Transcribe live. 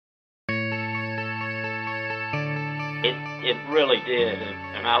It really did,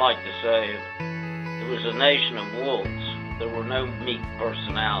 and I like to say it was a nation of wolves. There were no meek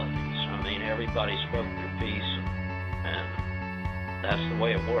personalities. I mean, everybody spoke their piece, and that's the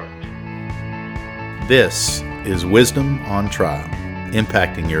way it worked. This is Wisdom on Trial,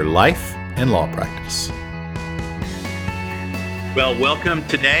 impacting your life and law practice. Well, welcome.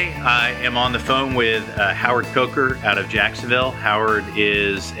 Today I am on the phone with Howard Coker out of Jacksonville. Howard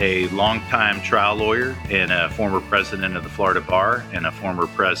is a longtime trial lawyer and a former president of the Florida Bar and a former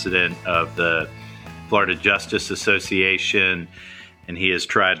president of the Florida Justice Association. And he has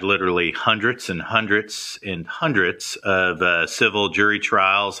tried literally hundreds and hundreds and hundreds of civil jury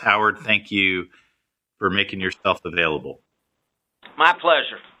trials. Howard, thank you for making yourself available. My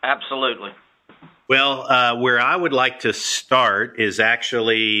pleasure. Absolutely. Well, where I would like to start is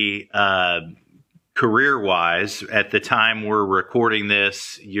actually career-wise. At the time we're recording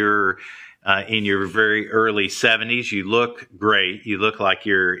this, you're in your very early 70s. You look great. You look like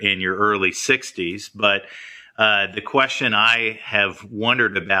you're in your early 60s. But the question I have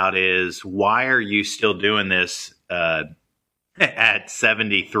wondered about is, why are you still doing this at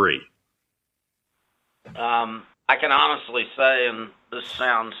 73? I can honestly say, and this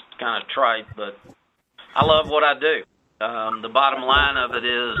sounds kind of trite, but I love what I do. The bottom line of it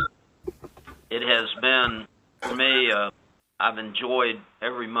is, it has been, for me, I've enjoyed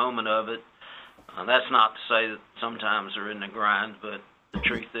every moment of it. That's not to say that sometimes they're in the grind, but the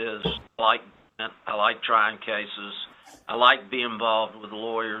truth is, I like trying cases. I like being involved with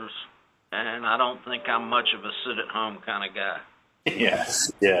lawyers, and I don't think I'm much of a sit-at-home kind of guy.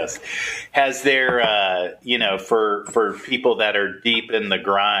 Yes. Has there, for people that are deep in the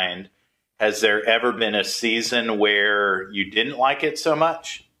grind, has there ever been a season where you didn't like it so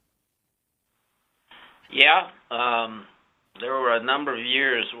much? Yeah. There were a number of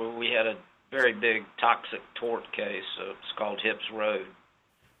years where we had a very big toxic tort case. It's called Hips Road.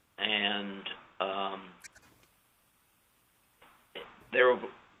 And there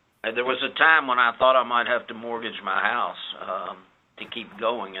was a time when I thought I might have to mortgage my house to keep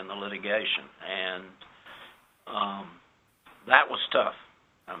going in the litigation. And that was tough.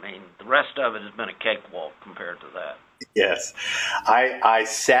 I mean, the rest of it has been a cakewalk compared to that. Yes. I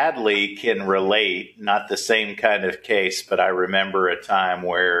sadly can relate, not the same kind of case, but I remember a time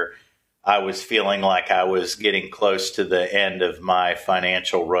where I was feeling like I was getting close to the end of my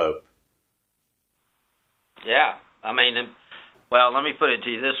financial rope. Yeah. I mean, well, let me put it to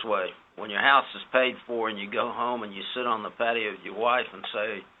you this way. When your house is paid for and you go home and you sit on the patio with your wife and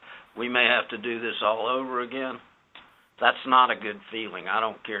say, we may have to do this all over again, that's not a good feeling. I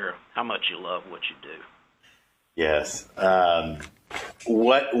don't care how much you love what you do. Yes.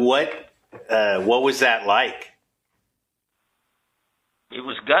 What was that like? It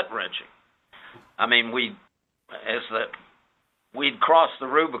was gut-wrenching. I mean, we'd crossed the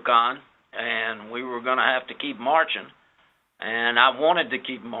Rubicon, and we were going to have to keep marching. And I wanted to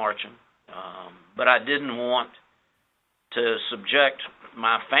keep marching, but I didn't want to subject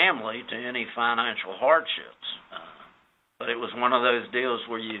my family to any financial hardships. But it was one of those deals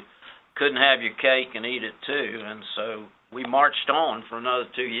where you couldn't have your cake and eat it too. And so we marched on for another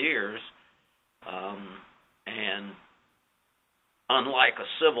 2 years. And unlike a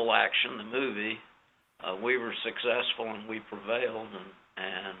civil action, the movie, we were successful and we prevailed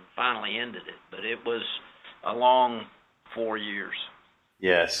and finally ended it. But it was a long 4 years.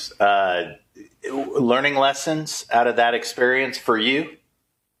 Yes. Learning lessons out of that experience for you?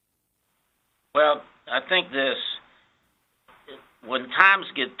 Well, I think this. When times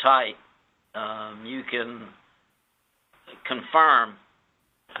get tight, you can confirm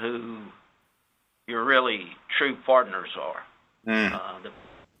who your really true partners are. The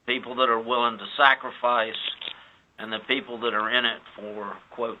people that are willing to sacrifice and the people that are in it for,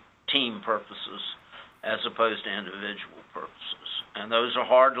 quote, team purposes as opposed to individual purposes. And those are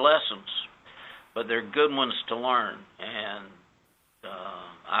hard lessons, but they're good ones to learn. And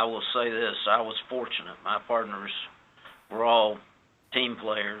I will say this, I was fortunate. My partners were all team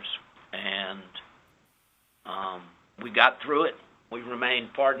players, and we got through it. We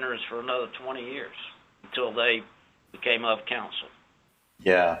remained partners for another 20 years until they became of counsel.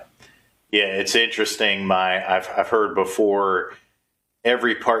 Yeah, it's interesting. I've heard before,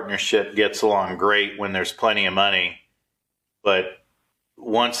 every partnership gets along great when there's plenty of money, but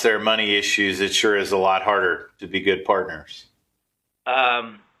once there are money issues, it sure is a lot harder to be good partners.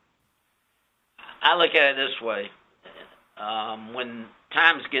 I look at it this way. When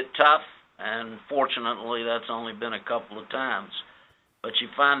times get tough, and fortunately that's only been a couple of times, but you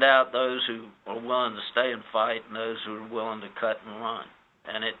find out those who are willing to stay and fight and those who are willing to cut and run.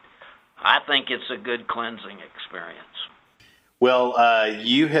 And I think it's a good cleansing experience. Well,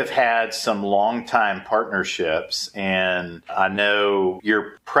 you have had some long-time partnerships, and I know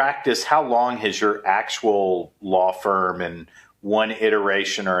your practice. How long has your actual law firm in one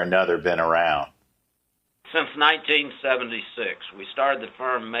iteration or another been around? Since 1976. We started the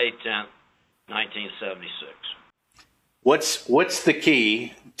firm May 10th, 1976. What's the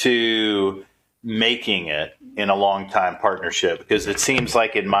key to making it in a long-time partnership? Because it seems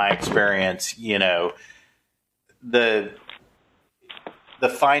like, in my experience, the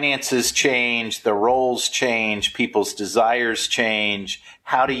finances change, the roles change, people's desires change.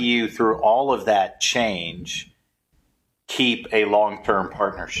 How do you, through all of that change, keep a long-term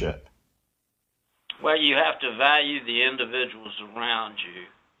partnership? Well, you have to value the individuals around you.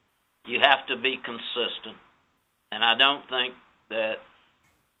 You have to be consistent. And I don't think that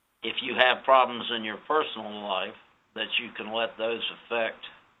if you have problems in your personal life, that you can let those affect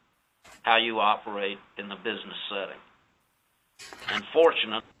how you operate in the business setting. And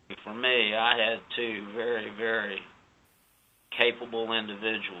fortunately for me, I had two very, very capable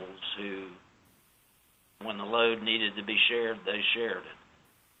individuals who, when the load needed to be shared, they shared it.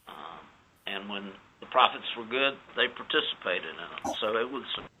 And when the profits were good, they participated in them. So it was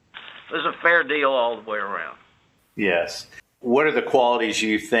a fair deal all the way around. Yes. What are the qualities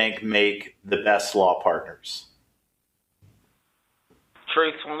you think make the best law partners?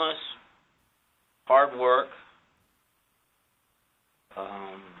 Truthfulness, hard work,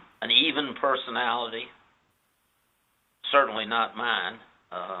 an even personality. Certainly not mine,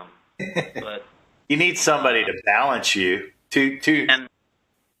 but you need somebody to balance you. And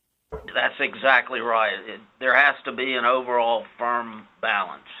that's exactly right. There has to be an overall firm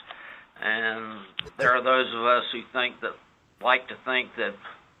balance, and there are those of us who like to think that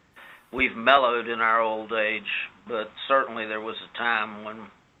we've mellowed in our old age, but certainly there was a time when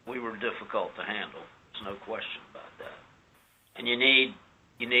we were difficult to handle. There's no question about that. And you need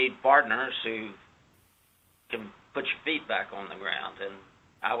partners who can put your feet back on the ground, and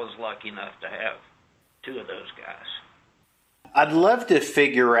I was lucky enough to have two of those guys. I'd love to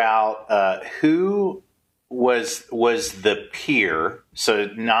figure out who was the peer. So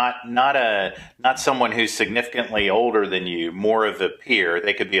not someone who's significantly older than you, more of a peer.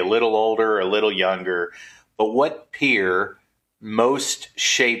 They could be a little older, a little younger, but what peer most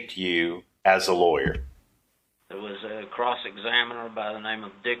shaped you as a lawyer? There was a cross-examiner by the name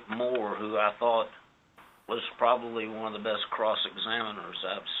of Dick Moore, who I thought was probably one of the best cross-examiners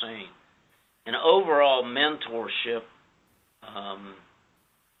I've seen. In overall mentorship,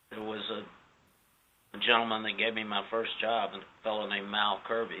 there was a gentleman that gave me my first job, a fellow named Mal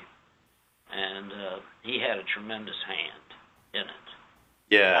Kirby, and he had a tremendous hand in it.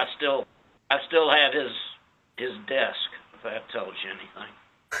 Yeah. I still have his desk, if that tells you anything.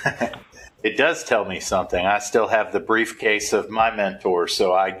 It does tell me something. I still have the briefcase of my mentor,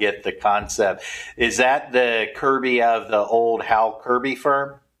 so I get the concept. Is that the Kirby of the old Hal Kirby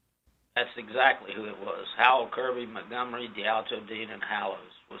firm? That's exactly who it was. Howell Kirby, Montgomery, D'Alto, Dean, and Hallows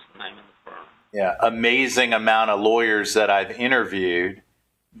was the name of the firm. Yeah, amazing amount of lawyers that I've interviewed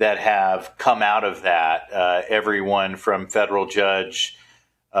that have come out of that. Everyone from federal judge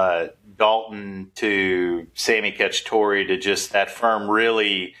Dalton to Sammy Cacciatore to just that firm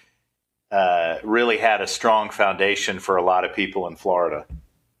really had a strong foundation for a lot of people in Florida.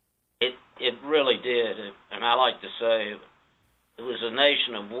 It really did, and I like to say it was a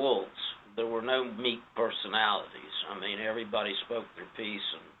nation of wolves. There were no meek personalities. I mean, everybody spoke their piece,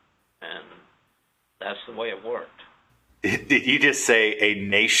 and that's the way it worked. Did you just say a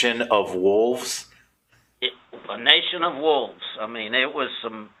nation of wolves? A nation of wolves. I mean, it was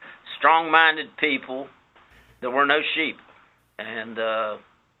some strong-minded people. There were no sheep, and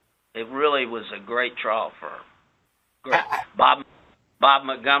it really was a great trial firm. Great. Bob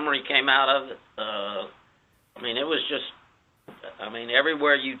Montgomery came out of it. I mean, it was just,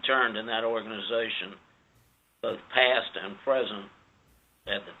 everywhere you turned in that organization, both past and present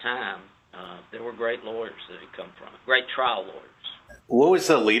at the time, there were great lawyers that had come from it, great trial lawyers. What was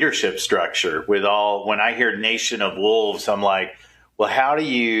the leadership structure with all, when I hear nation of wolves, I'm like, well, how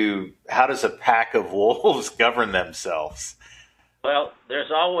does a pack of wolves govern themselves? Well,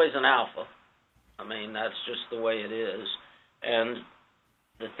 there's always an alpha. I mean, that's just the way it is. And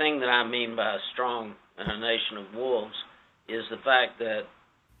the thing that I mean by strong and a nation of wolves is the fact that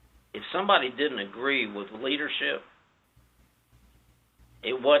if somebody didn't agree with leadership,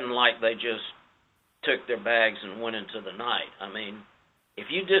 it wasn't like they just took their bags and went into the night. I mean, if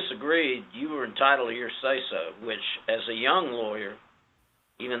you disagreed, you were entitled to your say-so, which as a young lawyer,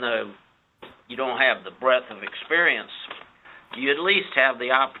 even though you don't have the breadth of experience you at least have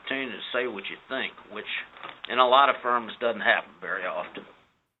the opportunity to say what you think, which in a lot of firms doesn't happen very often.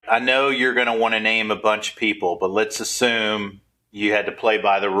 I know you're going to want to name a bunch of people, but let's assume you had to play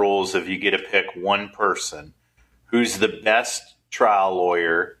by the rules of you get to pick one person. Who's the best trial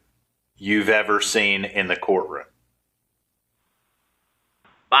lawyer you've ever seen in the courtroom?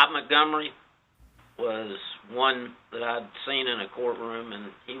 Bob Montgomery was one that I'd seen in a courtroom,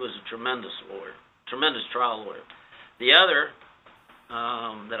 and he was a tremendous lawyer, tremendous trial lawyer. The other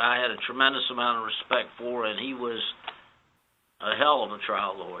that I had a tremendous amount of respect for, and he was a hell of a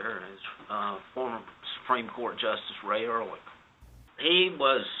trial lawyer, is former Supreme Court Justice Ray Ehrlich. He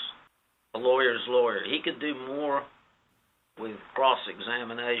was a lawyer's lawyer. He could do more with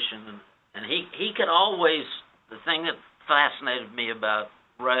cross-examination, and he could always, the thing that fascinated me about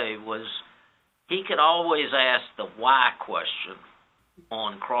Ray was he could always ask the why question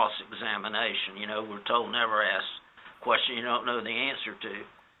on cross-examination. You know, we're told never ask a question you don't know the answer to,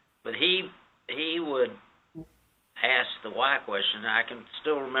 but he would ask the why question. I can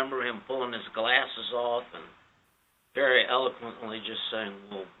still remember him pulling his glasses off and very eloquently just saying,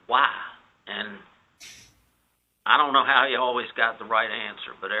 well, why? And I don't know how he always got the right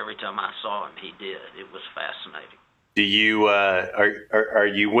answer, but every time I saw him, he did. It was fascinating. Do you are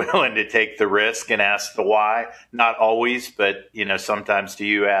you willing to take the risk and ask the why? Not always, but you know, sometimes. Do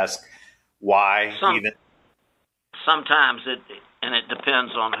you ask why? Sometimes it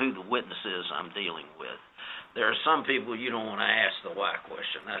depends on who the witness is I'm dealing with. There are some people you don't want to ask the why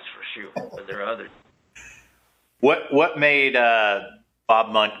question, that's for sure. But there are others. What made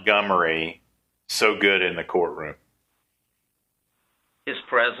Bob Montgomery so good in the courtroom? His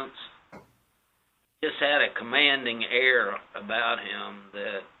presence. Just had a commanding air about him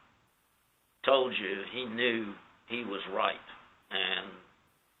that told you he knew he was right, and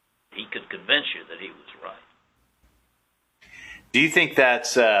he could convince you that he was right. Do you think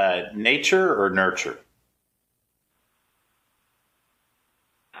that's nature or nurture?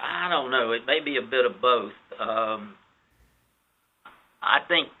 I don't know. It may be a bit of both. I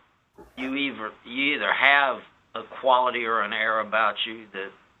think you either have a quality or an air about you that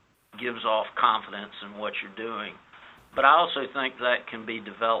gives off confidence in what you're doing, but I also think that can be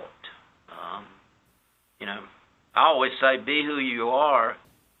developed. You know, I always say, be who you are,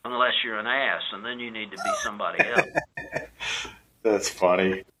 unless you're an ass, and then you need to be somebody else. That's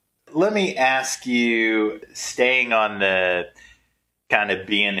funny. Let me ask you, staying on the kind of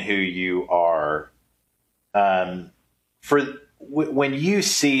being who you are, when you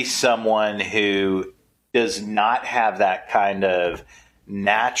see someone who does not have that kind of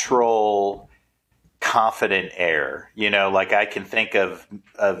natural, confident air, you know, like I can think of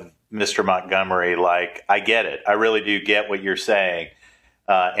Mr. Montgomery, like, I get it. I really do get what you're saying.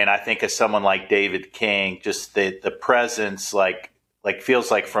 And I think of someone like David King, just the presence, like feels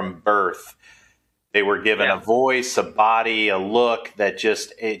like from birth, they were given a voice, a body, a look that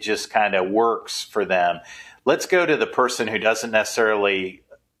just kind of works for them. Let's go to the person who doesn't necessarily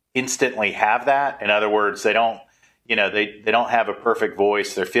instantly have that. In other words, they don't have a perfect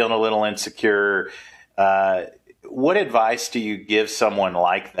voice. They're feeling a little insecure. What advice do you give someone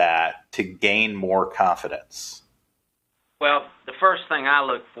like that to gain more confidence? Well, the first thing I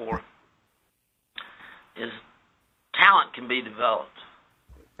look for is talent can be developed,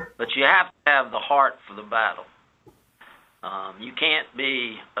 but you have to have the heart for the battle. You can't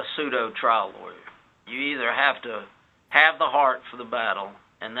be a pseudo trial lawyer. You either have to have the heart for the battle,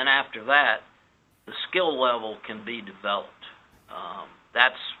 and then after that, the skill level can be developed.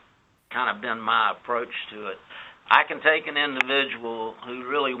 That's kind of been my approach to it. I can take an individual who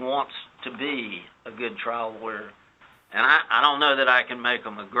really wants to be a good trial lawyer, and I don't know that I can make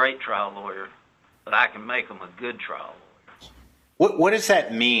them a great trial lawyer, but I can make them a good trial lawyer. What does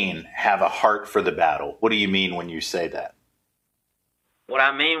that mean, have a heart for the battle? What do you mean when you say that? What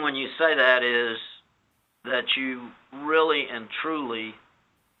I mean when you say that is that you really and truly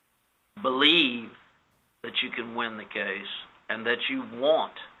believe that you can win the case and that you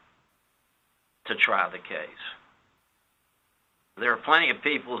want to try the case. There are plenty of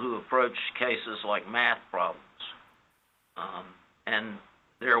people who approach cases like math problems, and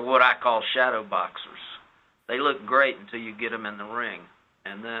they're what I call shadow boxers. They look great until you get them in the ring,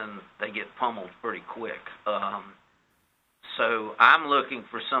 and then they get pummeled pretty quick. So I'm looking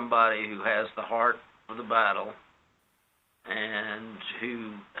for somebody who has the heart for the battle and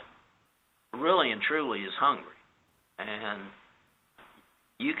who really and truly is hungry. And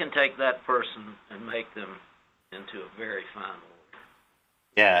you can take that person and make them into a very fine lawyer.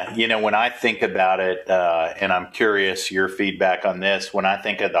 Yeah, you know, when I think about it, and I'm curious your feedback on this, when I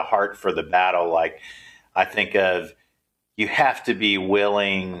think of the heart for the battle, like I think of you have to be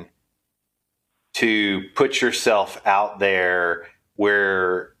willing to put yourself out there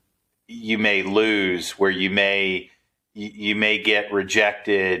where you may lose, where you may get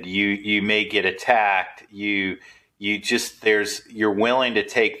rejected, you may get attacked, you're willing to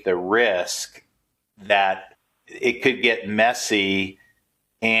take the risk that it could get messy,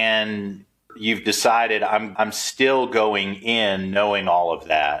 and you've decided I'm still going in knowing all of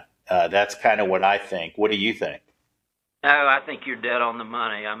that. That's kind of what I think. What do you think? No, I think you're dead on the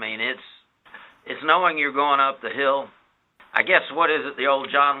money. I mean, it's knowing you're going up the hill. I guess, what is it, the old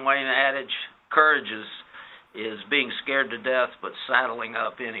John Wayne adage? Courage is being scared to death, but saddling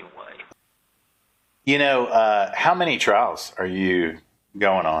up anyway. You know, how many trials are you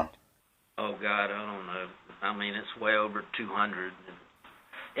going on? Oh, God, I don't know. I mean, it's way over 200.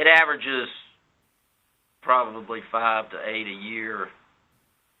 It averages probably 5 to 8 a year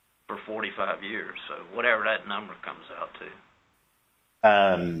for 45 years, so whatever that number comes out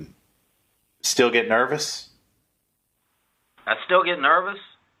to. Still get nervous? I still get nervous.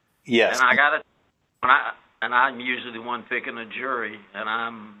 Yes. And I'm usually the one picking a jury, and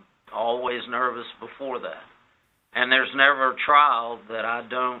I'm always nervous before that. And there's never a trial that I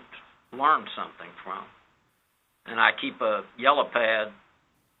don't learn something from. And I keep a yellow pad,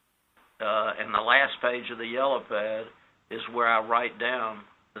 and the last page of the yellow pad is where I write down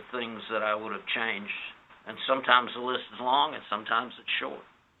the things that I would have changed. And sometimes the list is long, and sometimes it's short.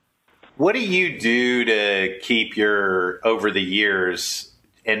 What do you do to keep over the years,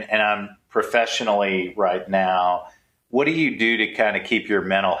 and I'm professionally right now, what do you do to kind of keep your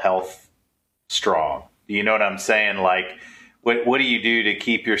mental health strong? Do you know what I'm saying? Like, what do you do to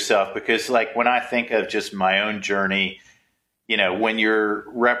keep yourself? Because, like, when I think of just my own journey, you know, when you're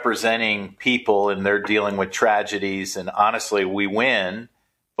representing people and they're dealing with tragedies, and honestly, we win,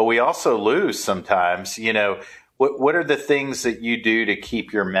 but we also lose sometimes, you know, what are the things that you do to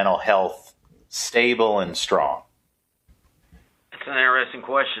keep your mental health stable and strong? It's an interesting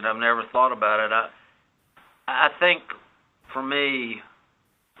question. I've never thought about it. I think, for me,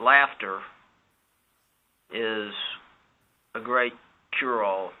 laughter is a great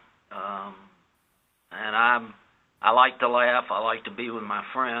cure-all. And I like to laugh. I like to be with my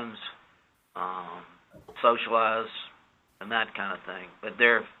friends, socialize, and that kind of thing. But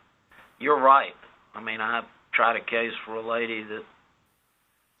you're right. I mean, I tried a case for a lady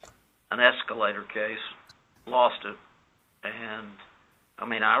an escalator case, lost it. And, I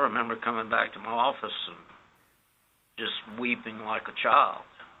mean, I remember coming back to my office and just weeping like a child,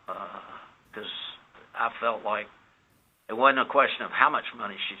 because I felt like it wasn't a question of how much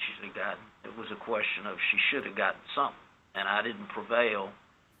money she should have gotten. It was a question of she should have gotten something, and I didn't prevail.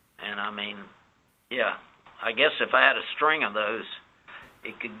 And, I mean, yeah, I guess if I had a string of those,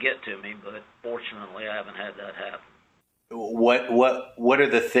 it could get to me, but fortunately I haven't had that happen. What are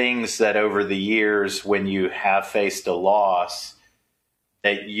the things that over the years, when you have faced a loss,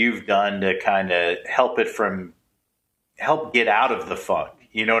 that you've done to kind of help get out of the funk?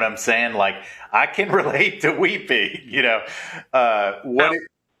 You know what I'm saying? Like, I can relate to weeping, you know.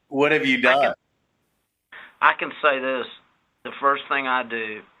 What have you done? I can say this. The first thing I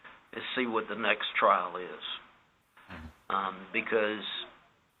do is see what the next trial is. Because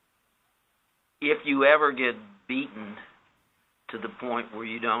if you ever get beaten to the point where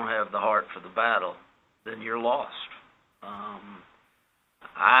you don't have the heart for the battle, then you're lost.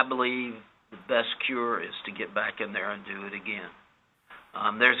 I believe the best cure is to get back in there and do it again.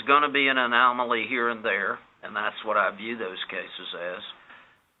 There's going to be an anomaly here and there, and that's what I view those cases as.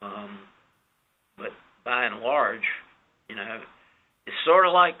 But by and large, you know, it's sort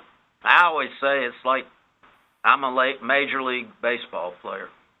of like, I always say, it's like I'm a Major League Baseball player.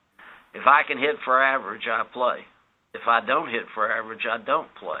 If I can hit for average, I play. If I don't hit for average, I don't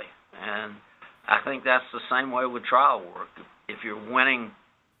play. And I think that's the same way with trial work. If you're winning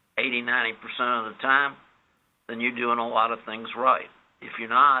 80, 90% of the time, then you're doing a lot of things right. If you're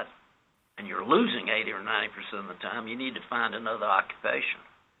not, and you're losing 80 or 90% of the time, you need to find another occupation.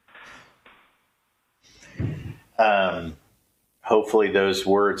 Hopefully those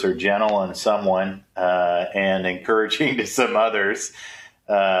words are gentle on someone and encouraging to some others.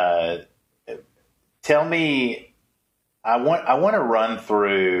 Tell me, I want to run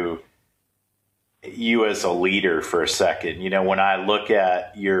through you as a leader for a second. You know, when I look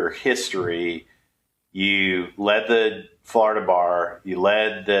at your history, you led the Florida Bar, you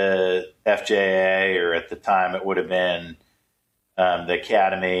led the FJA, or at the time it would have been the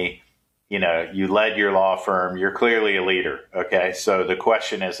Academy. You know, you led your law firm. You're clearly a leader. Okay, so the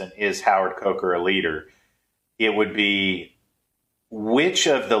question isn't, is Howard Coker a leader? It would be, which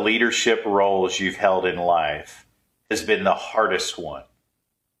of the leadership roles you've held in life has been the hardest one?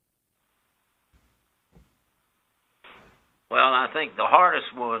 Well, I think the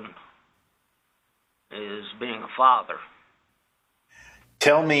hardest one is being a father.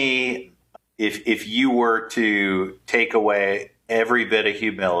 Tell me, if you were to take away every bit of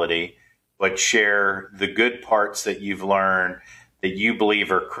humility, but share the good parts that you've learned that you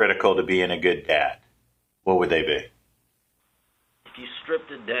believe are critical to being a good dad, what would they be? If you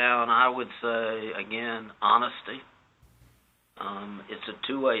stripped it down, I would say, again, honesty. It's a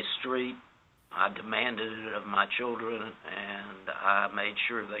two-way street. I demanded it of my children, and I made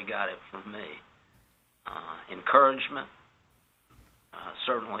sure they got it from me. Encouragement,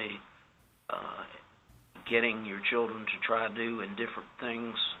 certainly getting your children to try doing different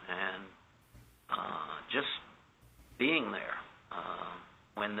things, and just being there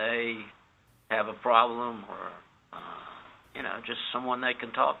when they have a problem, or just someone they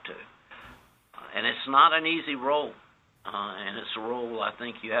can talk to. And it's not an easy role, and it's a role I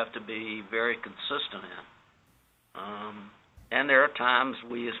think you have to be very consistent in. And there are times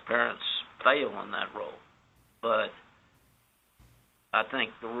we as parents fail in that role, but I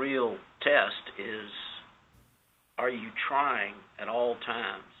think the real test is, are you trying at all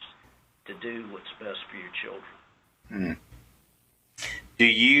times to do what's best for your children? Do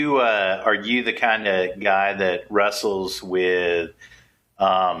you are you the kind of guy that wrestles with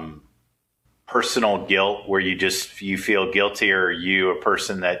personal guilt, where you feel guilty, or are you a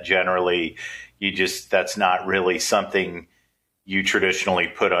person that generally that's not really something you traditionally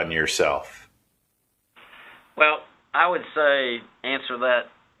put on yourself? Well, I would answer that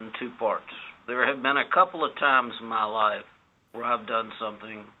in two parts. There have been a couple of times in my life where I've done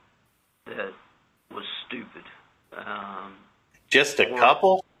something that was stupid. Just a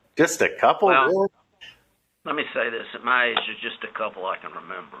couple? Just a couple? Well, really? Let me say this. At my age, there's just a couple I can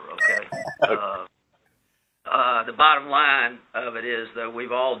remember, okay? The bottom line of it is that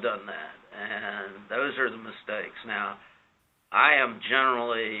we've all done that, and those are the mistakes. Now, I am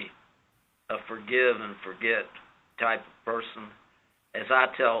generally a forgive and forget type of person. As I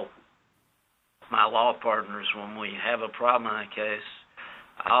tell my law partners when we have a problem in a case,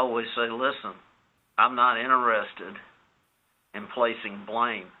 I always say, listen, I'm not interested in placing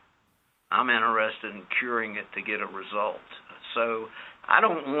blame. I'm interested in curing it to get a result. So I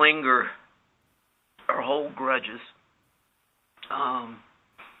don't linger or hold grudges.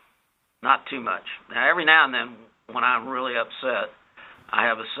 Not too much. Now, every now and then when I'm really upset, I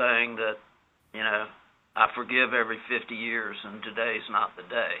have a saying that, I forgive every 50 years, and today's not the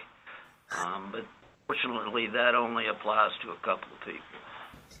day. But fortunately, that only applies to a couple of people.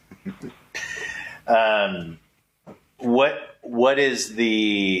 What is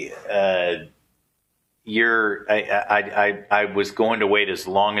the I was going to wait as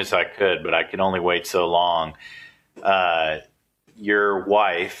long as I could, but I can only wait so long. Your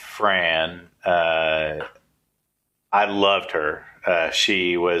wife, Fran, I loved her.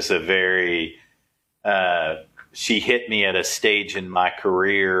 She was she hit me at a stage in my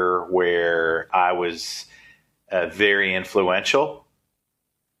career where I was very influential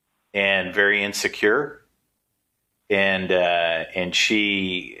and very insecure. And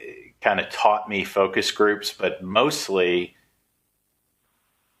she kind of taught me focus groups, but mostly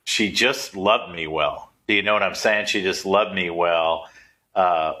she just loved me well. Do you know what I'm saying? She just loved me well.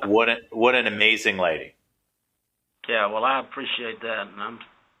 What an amazing lady. Yeah, well, I appreciate that, and I'm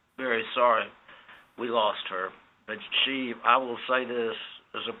very sorry we lost her. But I will say this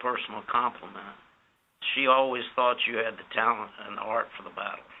as a personal compliment, she always thought you had the talent and the art for the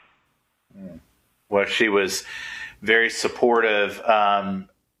battle. Well, she was very supportive.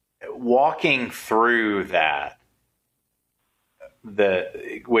 Walking through that,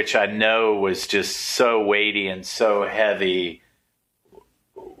 which I know was just so weighty and so heavy,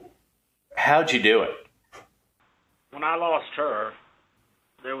 how'd you do it? When I lost her,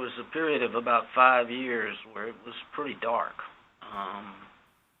 there was a period of about 5 years where it was pretty dark.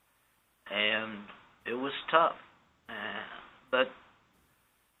 And it was tough. But,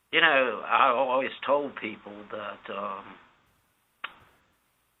 I always told people that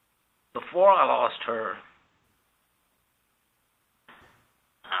before I lost her,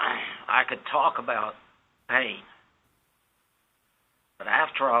 I could talk about pain. But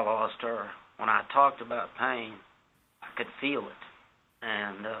after I lost her, when I talked about pain, I could feel it.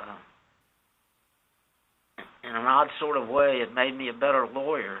 And in an odd sort of way, it made me a better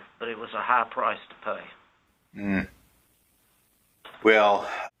lawyer, but it was a high price to pay. Well,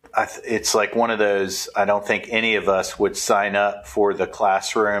 it's like one of those, I don't think any of us would sign up for the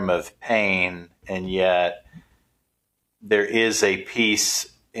classroom of pain, and yet there is a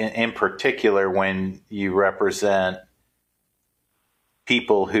piece in particular when you represent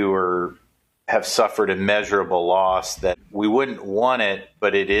people who have suffered immeasurable loss, that we wouldn't want it,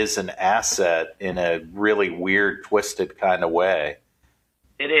 but it is an asset in a really weird, twisted kind of way.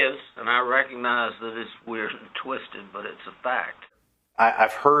 It is, and I recognize that it's weird and twisted, but it's a fact.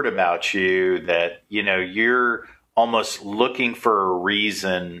 I've heard about you that, you're almost looking for a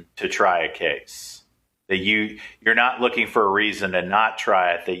reason to try a case. That you're not looking for a reason to not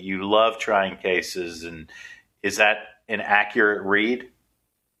try it, that you love trying cases. And is that an accurate read?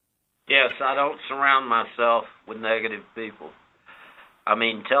 Yes, I don't surround myself with negative people. I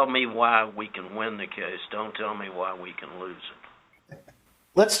mean, tell me why we can win the case. Don't tell me why we can lose it.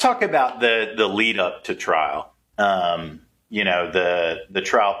 Let's talk about the lead up to trial. The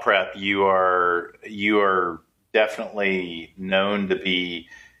trial prep. You are definitely known to be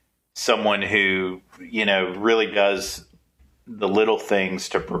someone who, really does the little things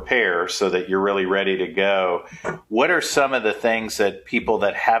to prepare so that you're really ready to go. What are some of the things that people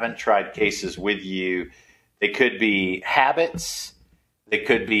that haven't tried cases with you, they could be habits, they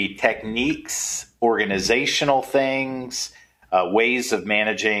could be techniques, organizational things, ways of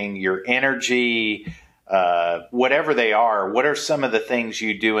managing your energy, whatever they are, what are some of the things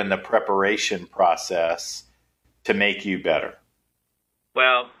you do in the preparation process to make you better?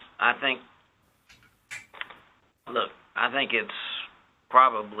 Well, I think it's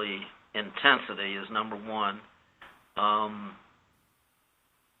probably intensity is number one.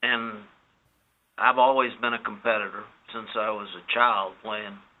 And I've always been a competitor since I was a child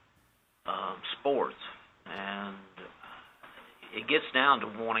playing sports. And it gets down to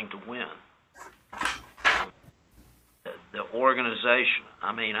wanting to win. The organization,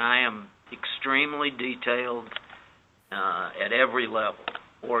 I am extremely detailed at every level.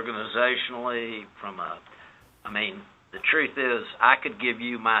 Organizationally, the truth is, I could give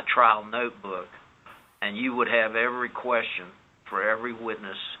you my trial notebook, and you would have every question for every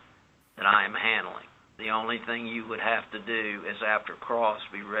witness that I am handling. The only thing you would have to do is, after cross,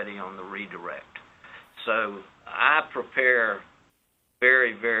 be ready on the redirect. So I prepare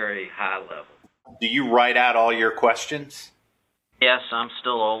very, very high level. Do you write out all your questions? Yes, I'm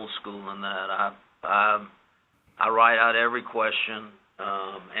still old school in that. I write out every question,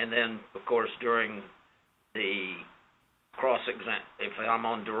 and then, of course, during the cross-exam, if I'm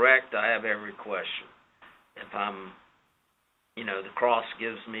on direct, I have every question. If I'm, the cross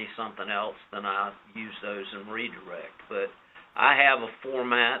gives me something else, then I use those in redirect. But I have a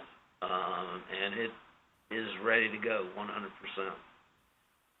format, and it is ready to go 100%.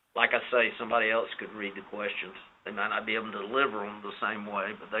 Like I say, somebody else could read the questions. They might not be able to deliver them the same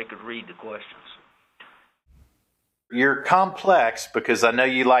way, but they could read the questions. You're complex because I know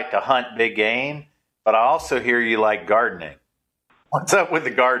you like to hunt big game, but I also hear you like gardening. What's up with the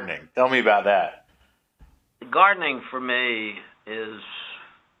gardening? Tell me about that. Gardening for me is,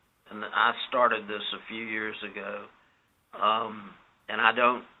 and I started this a few years ago, and I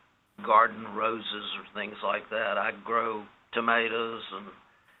don't garden roses or things like that. I grow tomatoes and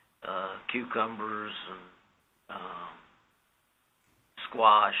cucumbers and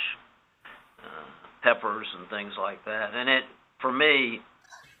squash, peppers and things like that. And for me,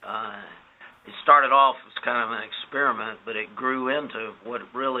 it started off as kind of an experiment, but it grew into what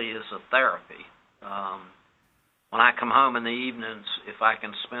really is a therapy. When I come home in the evenings, if I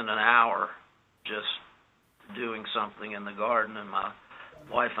can spend an hour just doing something in the garden, and my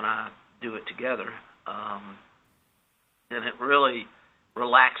wife and I do it together, then it really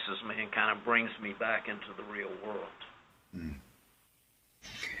relaxes me and kind of brings me back into the real world.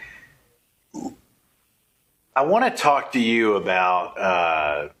 I want to talk to you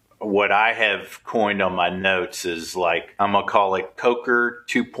about what I have coined on my notes is I'm going to call it Coker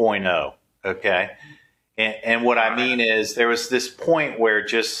 2.0, okay? And what I mean is there was this point where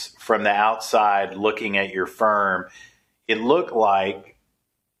just from the outside looking at your firm, it looked like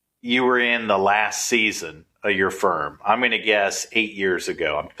you were in the last season of your firm. I'm going to guess 8 years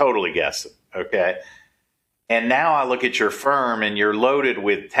ago. I'm totally guessing, okay? And now I look at your firm and you're loaded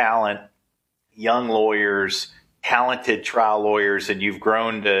with talent, young lawyers, talented trial lawyers, and you've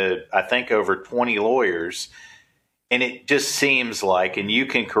grown to, I think, over 20 lawyers. And it just seems like, and you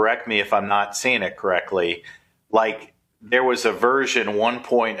can correct me if I'm not seeing it correctly, like there was a version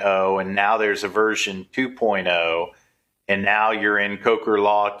 1.0 and now there's a version 2.0, and now you're in Coker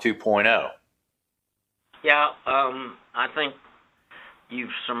Law 2.0. Yeah, I think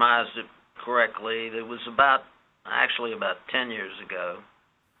you've surmised it correctly. It was about 10 years ago,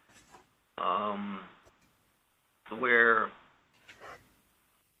 where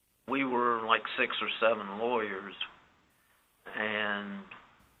we were like 6 or 7 lawyers, and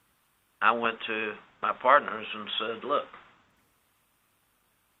I went to my partners and said, look,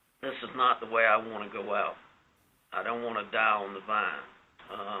 this is not the way I want to go out. I don't want to die on the vine.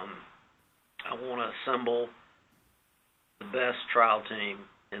 I want to assemble the best trial team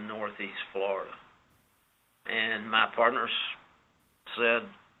in Northeast Florida. And my partners said,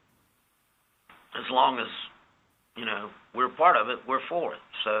 as long as, we're part of it, we're for it.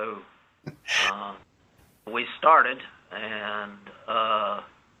 So we started, and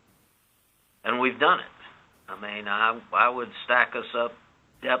we've done it. I mean, I would stack us up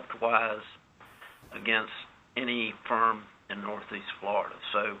depth-wise against any firm in Northeast Florida.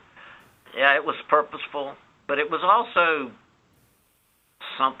 So, yeah, it was purposeful, but it was also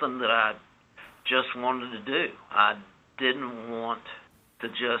something that I just wanted to do. I didn't want to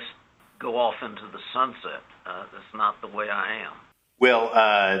just go off into the sunset. That's not the way I am. Well,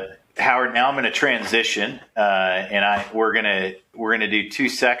 Howard, now I'm going to transition, and we're gonna do two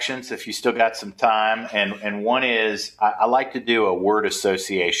sections if you still got some time. And one is I like to do a word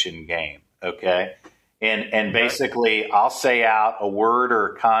association game. Okay. And basically, I'll say out a word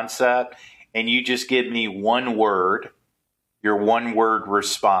or a concept, and you just give me one word, your one word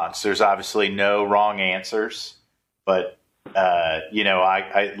response. There's obviously no wrong answers, but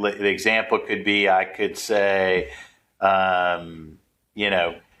the example could be I could say,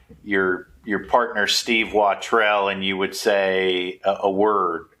 your partner Steve Wattrell, and you would say a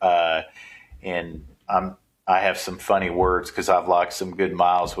word, and I have some funny words because I've logged some good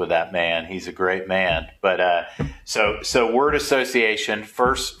miles with that man. He's a great man. But so word association.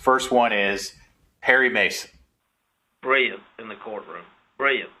 First one is Perry Mason. Brilliant in the courtroom.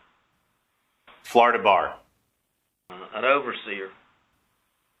 Brilliant. Florida bar. An overseer.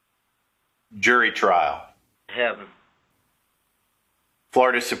 Jury trial. Heaven.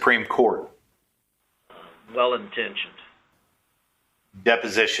 Florida Supreme Court. Well-intentioned.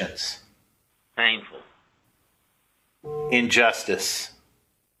 Depositions. Painful. Injustice.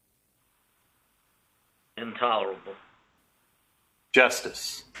 Intolerable.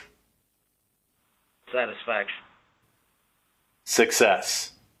 Justice. Satisfaction.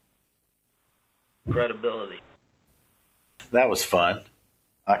 Success. Credibility. That was fun.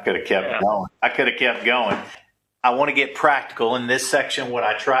 I could have kept going. I want to get practical. In this section, what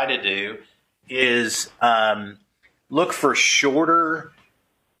I try to do is look for shorter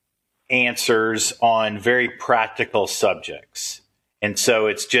answers on very practical subjects. And so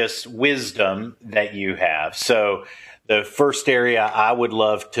it's just wisdom that you have. So the first area I would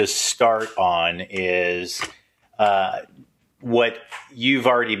love to start on is what you've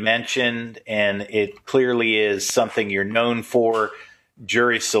already mentioned, and it clearly is something you're known for,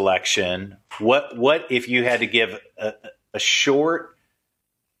 jury selection. What if you had to give a short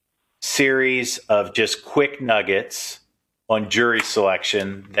series of just quick nuggets on jury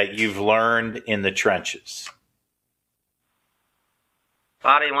selection that you've learned in the trenches?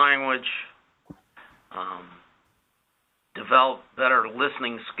 Body language, develop better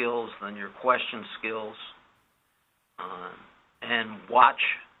listening skills than your question skills, and watch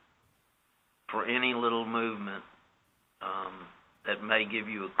for any little movement that may give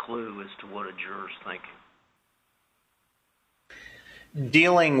you a clue as to what a juror's thinking.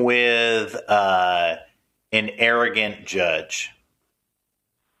 Dealing with an arrogant judge.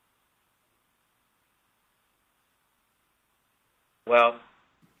 Well,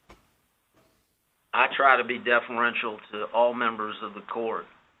 I try to be deferential to all members of the court,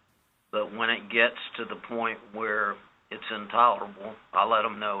 but when it gets to the point where it's intolerable, I let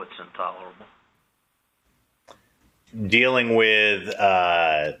them know it's intolerable. Dealing with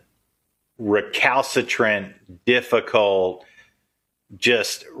recalcitrant, difficult,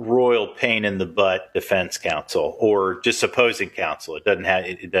 just royal pain in the butt defense counsel, or just opposing counsel. It doesn't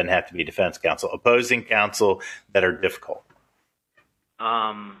have to be defense counsel. Opposing counsel that are difficult.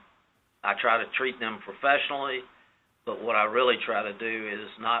 I try to treat them professionally, but what I really try to do is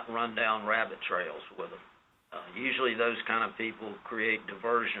not run down rabbit trails with them. Usually those kind of people create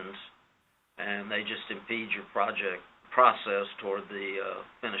diversions, and they just impede your process toward the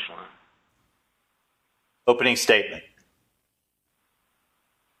finish line. Opening statement.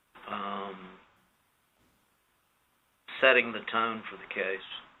 Setting the tone for the case.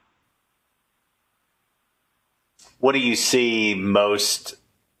 What do you see most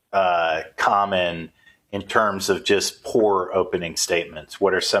common in terms of just poor opening statements?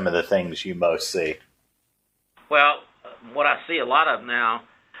 What are some of the things you most see? Well, what I see a lot of now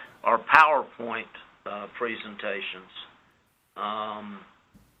are PowerPoint presentations.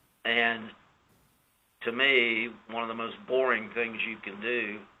 And to me, one of the most boring things you can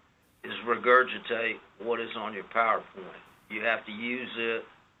do is regurgitate what is on your PowerPoint. You have to use it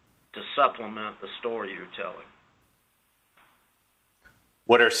to supplement the story you're telling.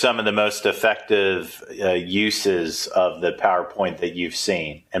 What are some of the most effective uses of the PowerPoint that you've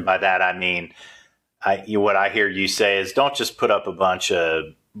seen? And by that, I mean, what I hear you say is don't just put up a bunch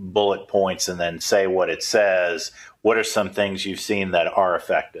of bullet points and then say what it says. What are some things you've seen that are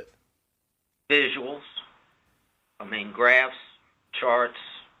effective? Visuals. Graphs, charts,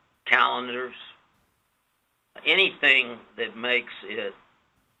 calendars, anything that makes it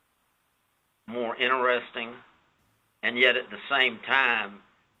more interesting, and yet at the same time,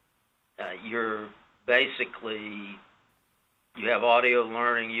 you have audio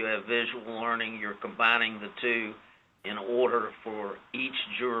learning, you have visual learning, you're combining the two in order for each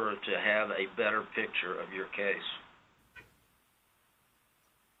juror to have a better picture of your case.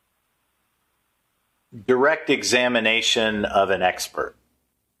 Direct examination of an expert.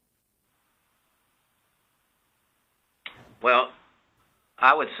 Well,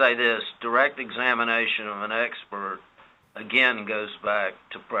 I would say this, direct examination of an expert, again, goes back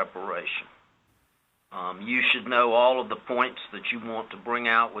to preparation. You should know all of the points that you want to bring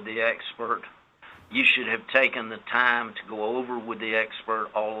out with the expert. You should have taken the time to go over with the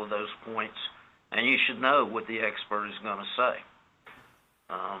expert all of those points, and you should know what the expert is going to say.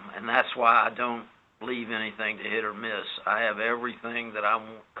 And that's why I don't leave anything to hit or miss. I have everything that I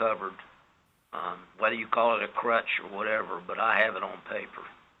want covered, whether you call it a crutch or whatever, but I have it on paper.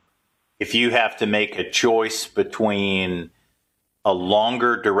 If you have to make a choice between a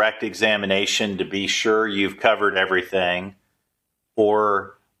longer direct examination to be sure you've covered everything,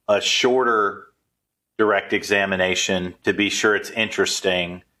 or a shorter direct examination to be sure it's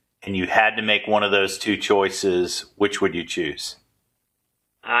interesting, and you had to make one of those two choices, which would you choose?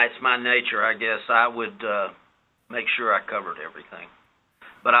 It's my nature, I guess. I would make sure I covered everything.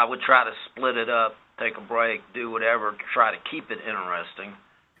 But I would try to split it up, take a break, do whatever to try to keep it interesting.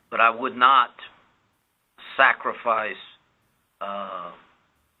 But I would not sacrifice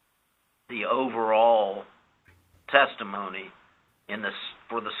the overall testimony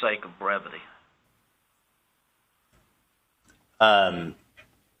for the sake of brevity.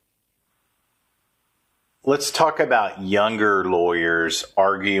 Let's talk about younger lawyers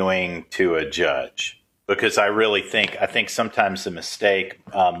arguing to a judge, because I think sometimes the mistake,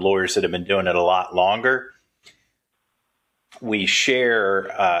 lawyers that have been doing it a lot longer, we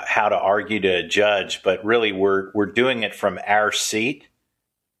share how to argue to a judge, but really we're doing it from our seat,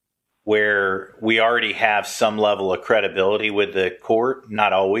 where we already have some level of credibility with the court.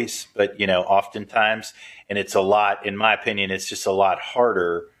 Not always, but oftentimes. And it's a lot, in my opinion, it's just a lot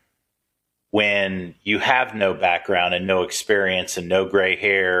harder when you have no background and no experience and no gray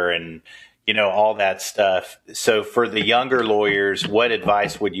hair and all that stuff. So for the younger lawyers, what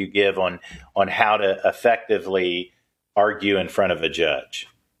advice would you give on how to effectively argue in front of a judge?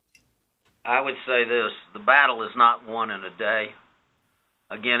 I would say this: the battle is not won in a day.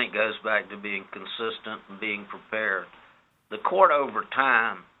 Again, it goes back to being consistent and being prepared. The court over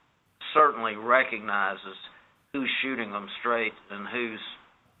time certainly recognizes who's shooting them straight and who's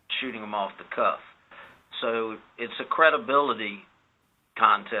shooting them off the cuff. So it's a credibility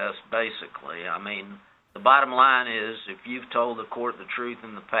contest, basically. The bottom line is, if you've told the court the truth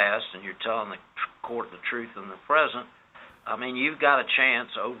in the past and you're telling the court the truth in the present, you've got a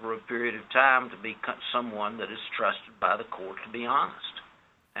chance over a period of time to be someone that is trusted by the court to be honest.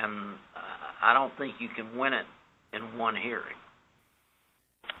 And I don't think you can win it in one hearing.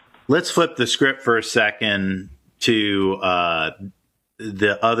 Let's flip the script for a second to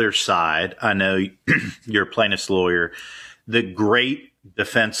the other side. I know you're a plaintiff's lawyer. The great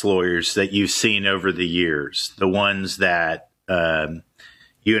defense lawyers that you've seen over the years, the ones that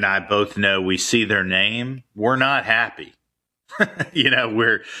you and I both know, we see their name, we're not happy.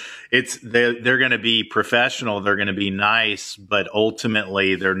 They're going to be professional, they're going to be nice, but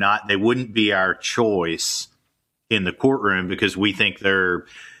ultimately they wouldn't be our choice in the courtroom because we think they're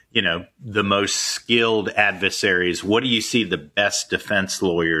the most skilled adversaries. What do you see the best defense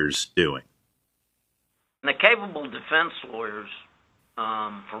lawyers doing? The capable defense lawyers,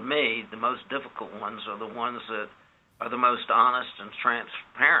 for me, the most difficult ones are the ones that are the most honest and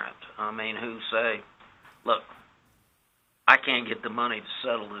transparent. Who say, look, I can't get the money to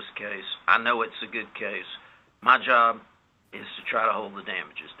settle this case. I know it's a good case. My job is to try to hold the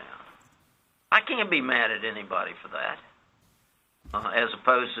damages down. I can't be mad at anybody for that. As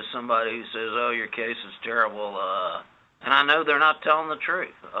opposed to somebody who says, oh, your case is terrible, and I know they're not telling the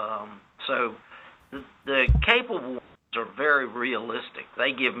truth. So the capable ones are very realistic.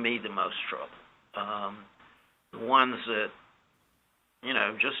 They give me the most trouble. The ones that,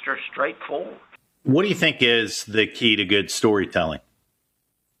 just are straightforward. What do you think is the key to good storytelling?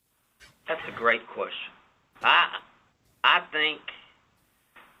 That's a great question. I think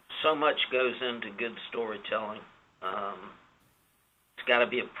so much goes into good storytelling. It's got to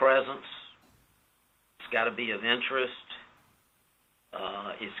be a presence. It's got to be of interest.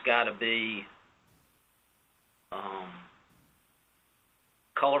 It's got to be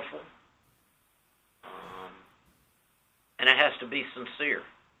colorful. And it has to be sincere.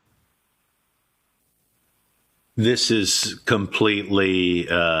 This is completely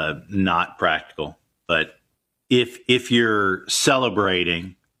not practical, but if you're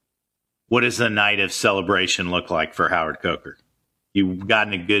celebrating, what does a night of celebration look like for Howard Coker? You've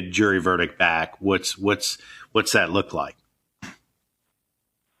gotten a good jury verdict back. What's that look like?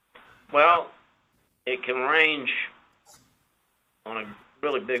 Well, it can range on a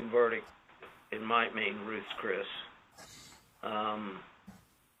really big verdict. It might mean Ruth's Chris.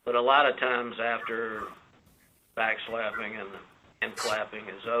 But a lot of times after backslapping and the hand clapping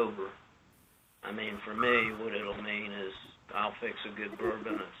is over, I mean, for me, what it'll mean is I'll fix a good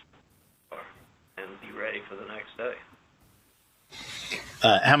bourbon and be ready for the next day.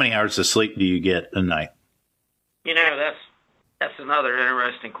 How many hours of sleep do you get a night? You know, that's another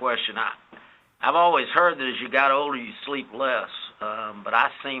interesting question. I've always heard that as you got older, you sleep less, but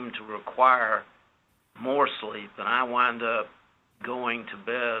I seem to require more sleep, and I wind up going to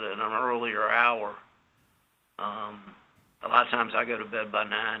bed at an earlier hour. A lot of times I go to bed by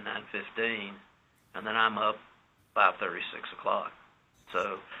 9:15, and then I'm up 5:30, 6 o'clock.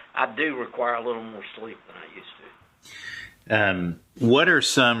 So I do require a little more sleep than I used to. What are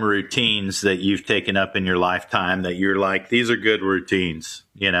some routines that you've taken up in your lifetime that you're like, these are good routines?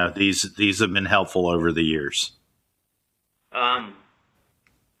 You know, these have been helpful over the years. Well,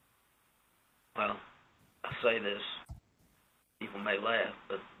 I say this, people may laugh,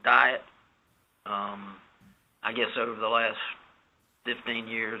 but diet. I guess over the last 15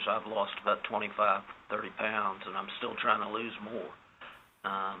 years, I've lost about 25, 30 pounds, and I'm still trying to lose more.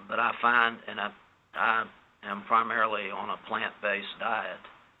 But I find, and I am primarily on a plant-based diet.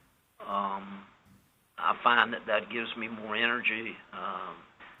 I find that gives me more energy.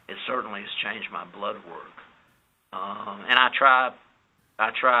 It certainly has changed my blood work. And I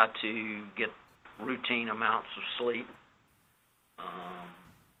try to get routine amounts of sleep.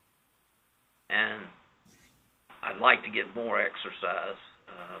 And I'd like to get more exercise,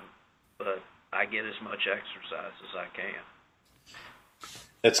 but I get as much exercise as I can.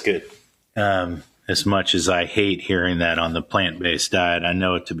 That's good. As much as I hate hearing that on the plant-based diet, I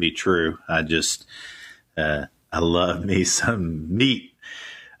know it to be true. I love me some meat.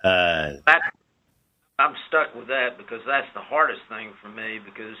 I'm stuck with that because that's the hardest thing for me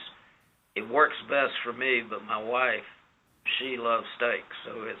because it works best for me, but my wife, she loves steak.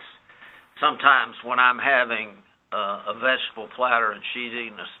 So it's sometimes when I'm having a vegetable platter and she's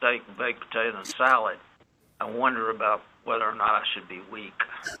eating a steak and baked potato and salad, I wonder about whether or not I should be weak.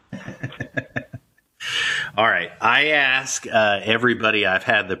 All right. I ask everybody I've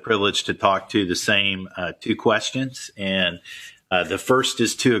had the privilege to talk to the same two questions. And the first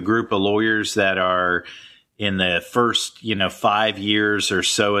is to a group of lawyers that are in the first, 5 years or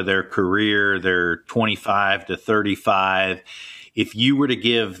so of their career. They're 25 to 35. If you were to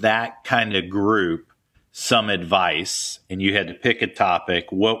give that kind of group some advice and you had to pick a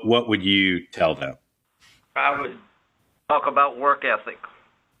topic, what would you tell them? I would talk about work ethic.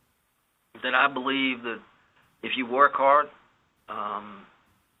 That I believe that if you work hard,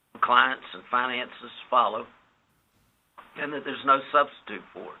 clients and finances follow, and that there's no substitute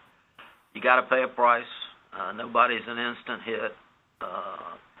for it. You got to pay a price. Nobody's an instant hit.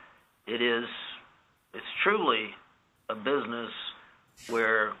 It's truly a business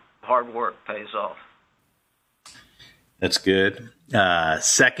where hard work pays off. That's good.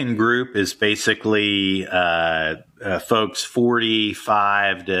 Second group is basically folks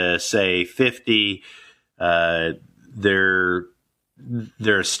 45 to say 50. They're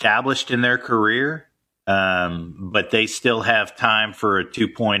established in their career, but they still have time for a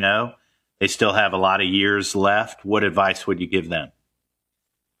 2.0. They still have a lot of years left. What advice would you give them?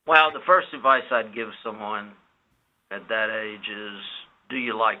 Well, the first advice I'd give someone at that age is, do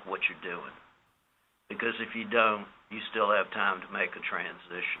you like what you're doing? Because if you don't, you still have time to make a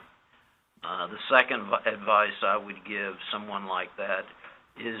transition. The second advice I would give someone like that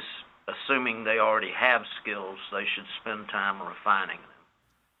is, assuming they already have skills, they should spend time refining them,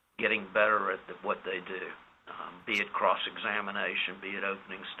 getting better at what they do, be it cross-examination, be it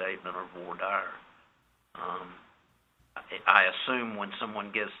opening statement or voir dire. I assume when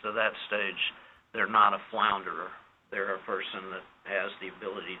someone gets to that stage, they're not a flounderer. They're a person that has the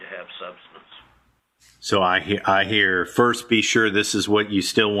ability to have substance. So I hear first, be sure this is what you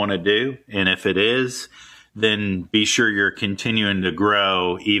still want to do. And if it is, then be sure you're continuing to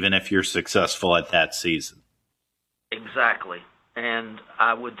grow, even if you're successful at that season. Exactly. And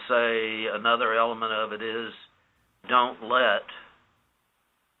I would say another element of it is don't let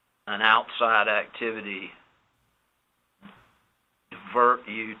an outside activity divert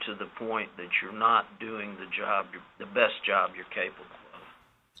you to the point that you're not doing the best job you're capable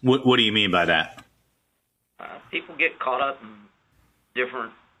of. What do you mean by that? People get caught up in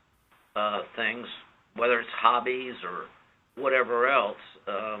different things, whether it's hobbies or whatever else.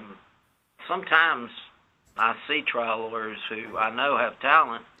 Sometimes I see trial lawyers who I know have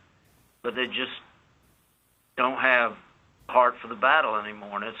talent, but they just don't have heart for the battle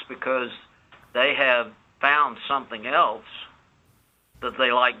anymore, and it's because they have found something else that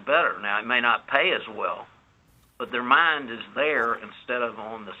they like better. Now, it may not pay as well, but their mind is there instead of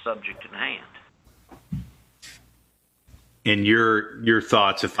on the subject in hand. And your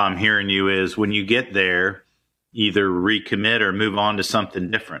thoughts, if I'm hearing you, is when you get there, either recommit or move on to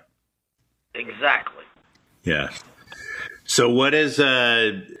something different. Exactly. Yeah. So what is,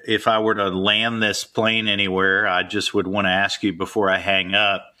 if I were to land this plane anywhere, I just would want to ask you before I hang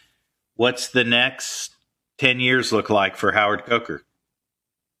up, what's the next 10 years look like for Howard Coker?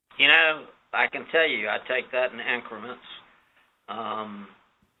 You know, I can tell you, I take that in increments.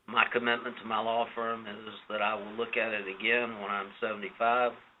 My commitment to my law firm is that I will look at it again when I'm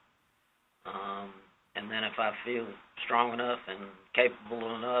 75. And then if I feel strong enough and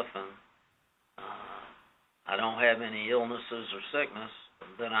capable enough and I don't have any illnesses or sickness,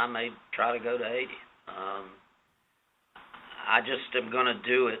 then I may try to go to 80. I just am going to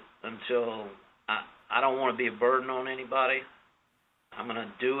do it until I don't want to be a burden on anybody. I'm going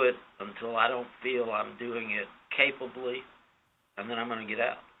to do it until I don't feel I'm doing it capably, and then I'm going to get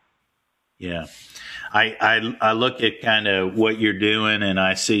out. Yeah. I look at kind of what you're doing, and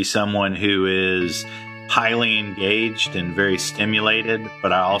I see someone who is highly engaged and very stimulated,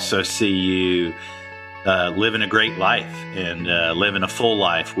 but I also see you living a great life and living a full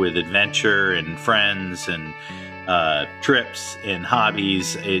life with adventure and friends and trips and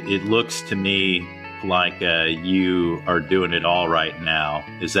hobbies. It looks to me like you are doing it all right now.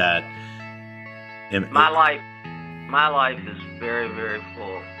 Is that my life is very, very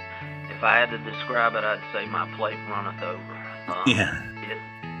full. If I had to describe it, I'd say my plate runneth over. Yeah.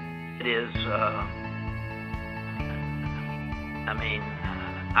 It is. I mean,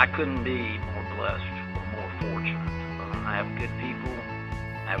 I couldn't be more blessed or more fortunate. I have good people.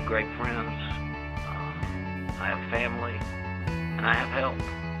 I have great friends. I have family, and I have help.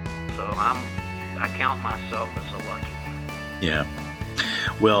 So I count myself as a lucky one. Yeah.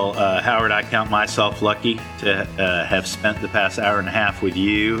 Well, Howard, I count myself lucky to have spent the past hour and a half with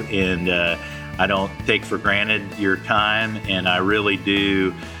you, and I don't take for granted your time, and I really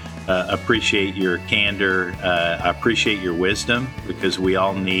do appreciate your candor. I appreciate your wisdom, because we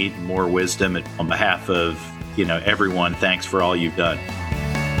all need more wisdom. On behalf of everyone, thanks for all you've done.